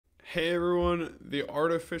Hey everyone, the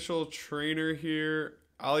artificial trainer here.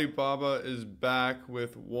 Alibaba is back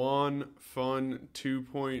with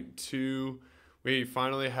Wan2.2. We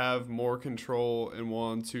finally have more control in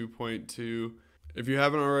Wan2.2. If you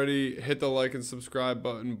haven't already, hit the like and subscribe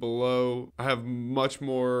button below. I have much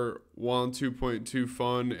more Wan2.2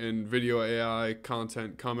 Fun and video AI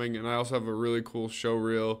content coming, and I also have a really cool show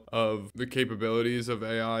reel of the capabilities of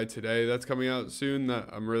AI today that's coming out soon that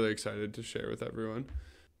I'm really excited to share with everyone.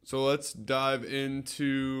 So let's dive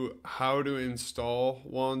into how to install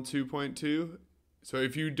Wan2.2. So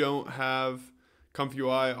if you don't have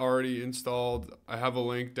ComfyUI already installed, I have a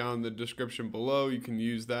link down in the description below. You can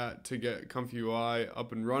use that to get ComfyUI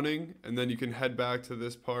up and running, and then you can head back to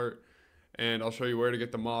this part and I'll show you where to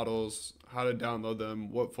get the models, how to download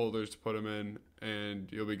them, what folders to put them in, and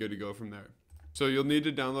you'll be good to go from there. So you'll need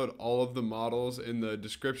to download all of the models in the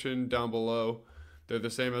description down below. They're the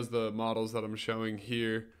same as the models that I'm showing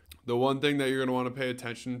here. The one thing that you're going to want to pay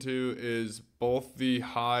attention to is both the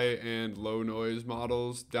high and low noise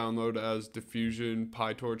models download as diffusion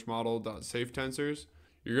pytorch model.safe tensors.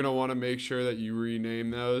 You're going to want to make sure that you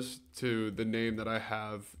rename those to the name that I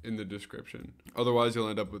have in the description. Otherwise, you'll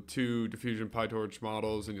end up with two diffusion pytorch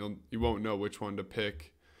models and you won't know which one to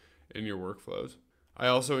pick in your workflows. I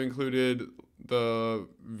also included the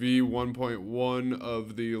V1.1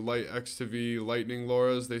 of the Light X2V Lightning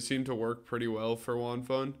LoRa's. They seem to work pretty well for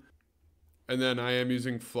Wan2.2. And then I am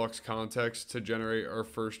using flux context to generate our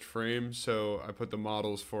first frame. So I put the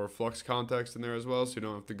models for flux context in there as well, so you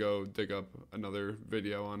don't have to go dig up another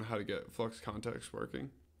video on how to get flux context working.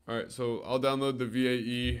 All right, so I'll download the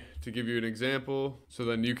VAE to give you an example, so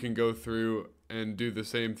then you can go through and do the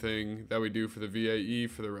same thing that we do for the VAE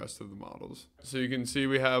for the rest of the models. So you can see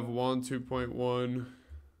we have Wan2.1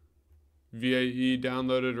 VAE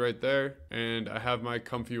downloaded right there, and I have my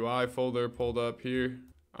ComfyUI folder pulled up here.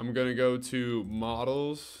 I'm gonna go to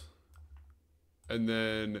models, and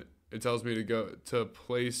then it tells me to go to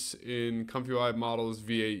place in ComfyUI models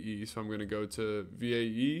VAE. So I'm gonna go to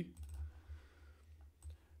VAE,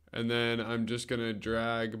 and then I'm just gonna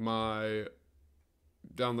drag my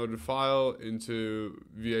downloaded file into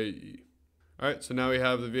VAE. All right, so now we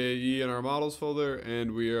have the VAE in our models folder,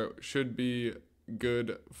 and we should be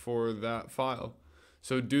good for that file.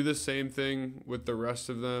 So do the same thing with the rest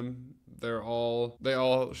of them. They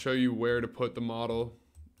all show you where to put the model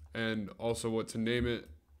and also what to name it.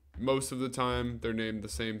 Most of the time they're named the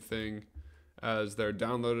same thing as they're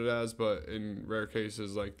downloaded as, but in rare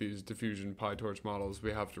cases like these diffusion pytorch models,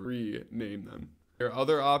 we have to rename them. Your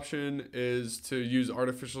other option is to use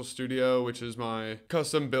ArtOfficial Studio, which is my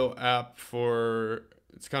custom built app for,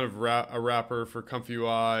 it's kind of a wrapper for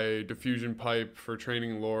ComfyUI, diffusion pipe for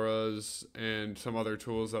training LoRa's, and some other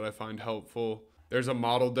tools that I find helpful. There's a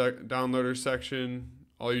model downloader section.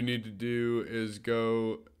 All you need to do is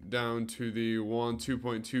go down to the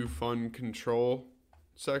Wan2.2 Fun Control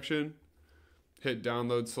section, hit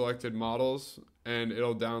download selected models, and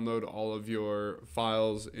it'll download all of your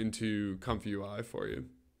files into ComfyUI for you.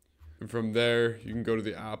 And from there, you can go to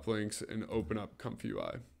the app links and open up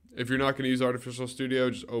ComfyUI. If you're not going to use ArtOfficial Studio,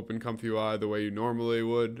 just open ComfyUI the way you normally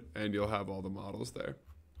would, and you'll have all the models there.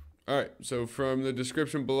 All right, so from the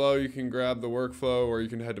description below, you can grab the workflow, or you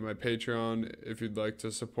can head to my Patreon if you'd like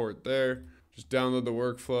to support there. Just download the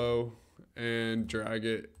workflow and drag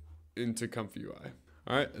it into ComfyUI.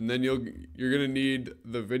 All right, and then you're gonna need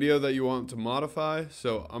the video that you want to modify.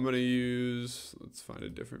 So I'm gonna use, let's find a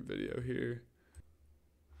different video here.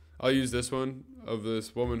 I'll use this one of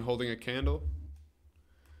this woman holding a candle.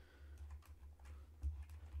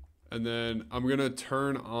 And then I'm gonna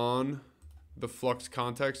turn on the flux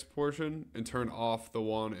context portion and turn off the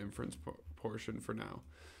Wan inference portion for now.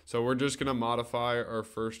 So we're just gonna modify our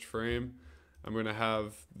first frame. I'm gonna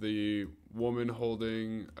have the woman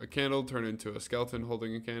holding a candle turn into a skeleton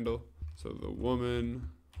holding a candle. So the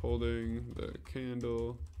woman holding the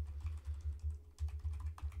candle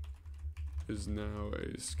is now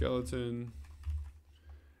a skeleton.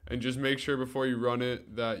 And just make sure before you run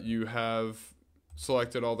it that you have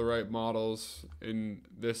selected all the right models in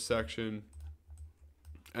this section.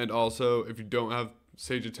 And also, if you don't have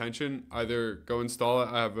Sage Attention, either go install it.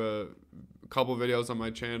 I have a couple videos on my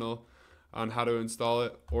channel on how to install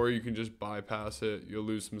it, or you can just bypass it. You'll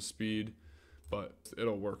lose some speed, but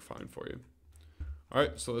it'll work fine for you. All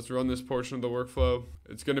right, so let's run this portion of the workflow.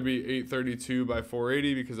 It's gonna be 832 by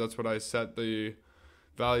 480 because that's what I set the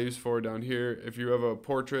values for down here. If you have a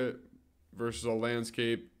portrait versus a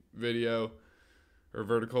landscape video, or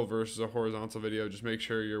vertical versus a horizontal video, just make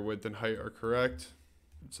sure your width and height are correct.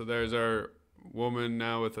 So there's our woman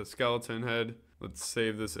now with a skeleton head. Let's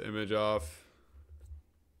save this image off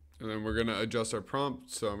And then we're gonna adjust our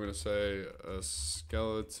prompt. So I'm gonna say a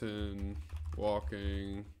skeleton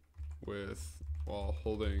walking while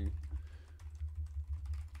holding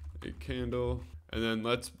a candle. And then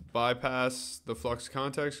let's bypass the flux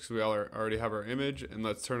context because we already have our image, and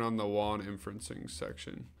let's turn on the Wan inferencing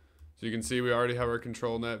section. So you can see we already have our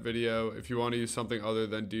control net video. If you want to use something other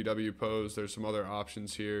than DW pose, there's some other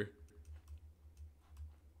options here.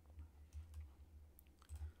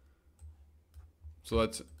 So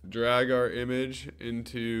let's drag our image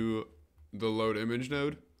into the load image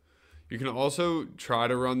node. You can also try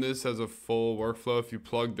to run this as a full workflow. If you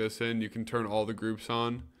plug this in, you can turn all the groups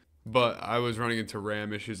on. But I was running into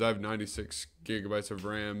RAM issues. I have 96 gigabytes of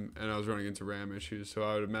RAM, and I was running into RAM issues. So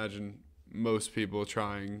I would imagine most people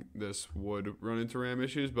trying this would run into RAM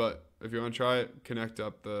issues. But if you want to try it, connect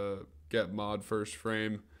up the get mod first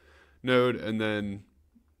frame node, and then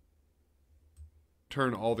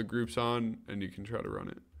turn all the groups on, and you can try to run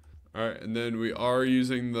it. All right, and then we are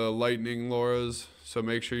using the lightning LoRa's. So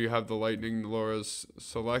make sure you have the lightning LoRa's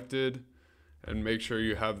selected. And make sure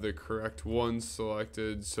you have the correct ones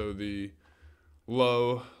selected. So the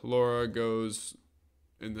low LoRa goes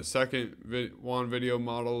in the second Wan2.2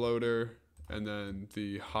 model loader, and then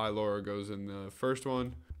the high LoRa goes in the first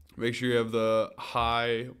one. Make sure you have the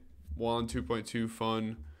high Wan2.2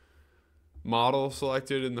 Fun model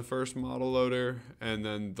selected in the first model loader, and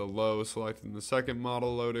then the low selected in the second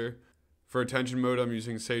model loader. For attention mode, I'm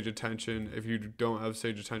using Sage Attention. If you don't have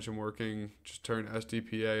Sage Attention working, just turn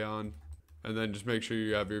SDPA on. And then just make sure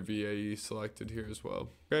you have your VAE selected here as well.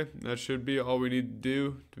 Okay, that should be all we need to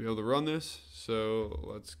do to be able to run this. So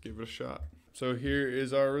let's give it a shot. So here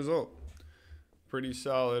is our result. Pretty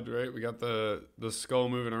solid, right? We got the skull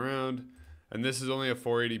moving around. And this is only a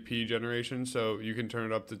 480p generation, so you can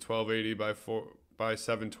turn it up to 1280 by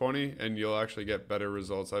 720, and you'll actually get better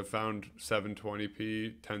results. I've found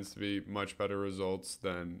 720p tends to be much better results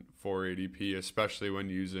than 480p, especially when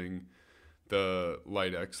using the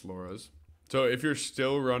LightX LoRa's. So if you're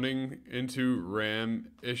still running into RAM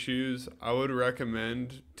issues, I would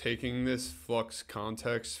recommend taking this flux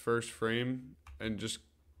context first frame and just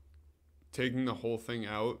taking the whole thing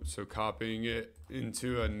out. So copying it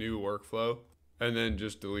into a new workflow and then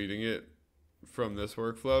just deleting it from this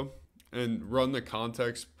workflow, and run the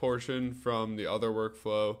context portion from the other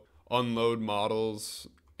workflow, unload models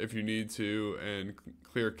if you need to, and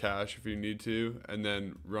clear cache if you need to, and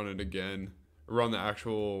then run it again. Run the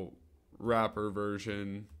actual wrapper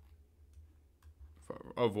version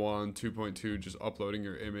of Wan2.2, just uploading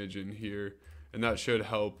your image in here, and that should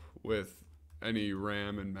help with any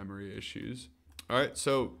RAM and memory issues. All right,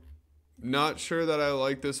 so not sure that I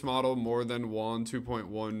like this model more than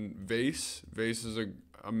Wan2.1 Vase. Vase is an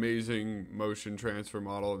amazing motion transfer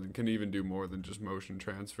model and can even do more than just motion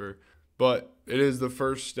transfer. But it is the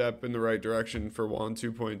first step in the right direction for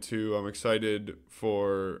Wan2.2. I'm excited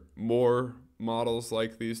for more models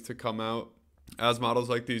like these to come out. As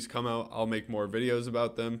models like these come out, I'll make more videos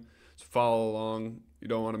about them. So follow along. You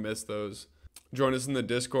don't want to miss those. Join us in the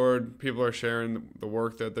Discord. People are sharing the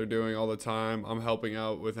work that they're doing all the time. I'm helping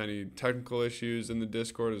out with any technical issues in the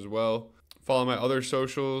Discord as well. Follow my other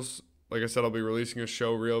socials. Like I said, I'll be releasing a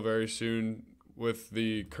show reel very soon with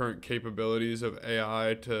the current capabilities of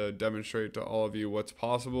AI to demonstrate to all of you what's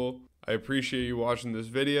possible. I appreciate you watching this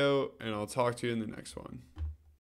video, and I'll talk to you in the next one.